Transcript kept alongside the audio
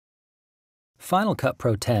Final Cut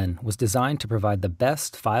Pro 10 was designed to provide the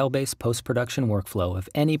best file-based post-production workflow of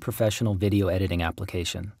any professional video editing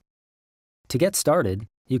application. To get started,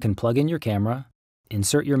 you can plug in your camera,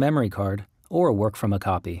 insert your memory card, or work from a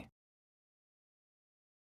copy.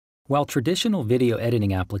 While traditional video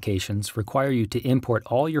editing applications require you to import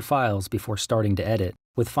all your files before starting to edit,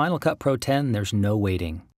 with Final Cut Pro 10 there's no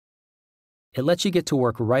waiting. It lets you get to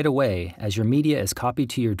work right away as your media is copied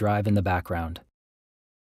to your drive in the background.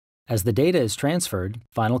 As the data is transferred,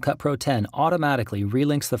 Final Cut Pro 10 automatically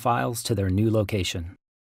relinks the files to their new location.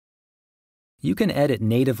 You can edit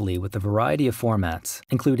natively with a variety of formats,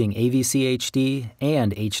 including AVC HD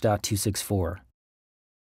and H.264.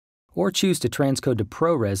 Or choose to transcode to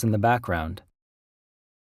ProRes in the background.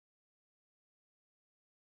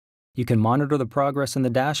 You can monitor the progress in the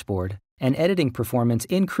dashboard, and editing performance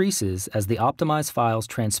increases as the optimized files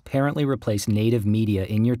transparently replace native media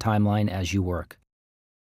in your timeline as you work.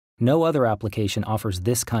 No other application offers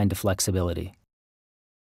this kind of flexibility.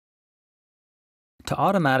 To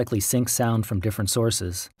automatically sync sound from different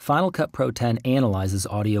sources, Final Cut Pro 10 analyzes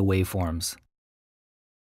audio waveforms.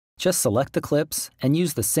 Just select the clips and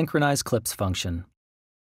use the Synchronize Clips function.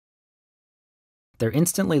 They're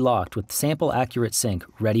instantly locked with sample accurate sync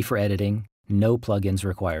ready for editing, no plugins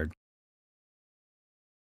required.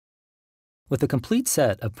 With a complete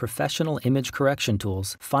set of professional image correction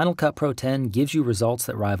tools, Final Cut Pro 10 gives you results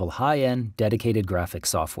that rival high-end, dedicated graphics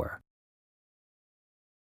software.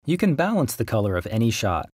 You can balance the color of any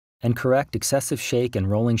shot and correct excessive shake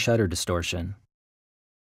and rolling shutter distortion.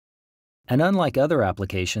 And unlike other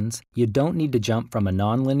applications, you don't need to jump from a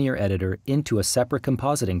nonlinear editor into a separate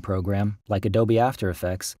compositing program like Adobe After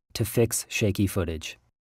Effects to fix shaky footage.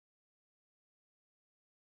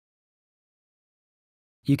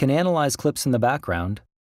 You can analyze clips in the background,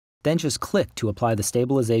 then just click to apply the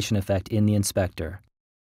stabilization effect in the inspector.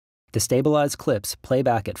 The stabilized clips play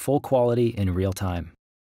back at full quality in real time.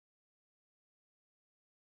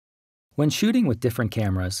 When shooting with different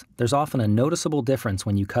cameras, there's often a noticeable difference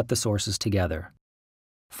when you cut the sources together.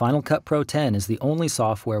 Final Cut Pro 10 is the only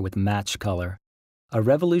software with match color, a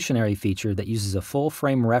revolutionary feature that uses a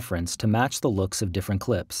full-frame reference to match the looks of different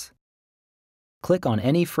clips. Click on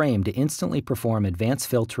any frame to instantly perform advanced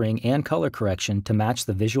filtering and color correction to match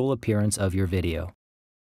the visual appearance of your video.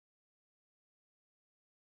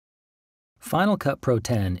 Final Cut Pro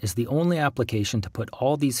 10 is the only application to put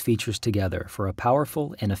all these features together for a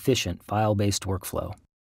powerful and efficient file-based workflow.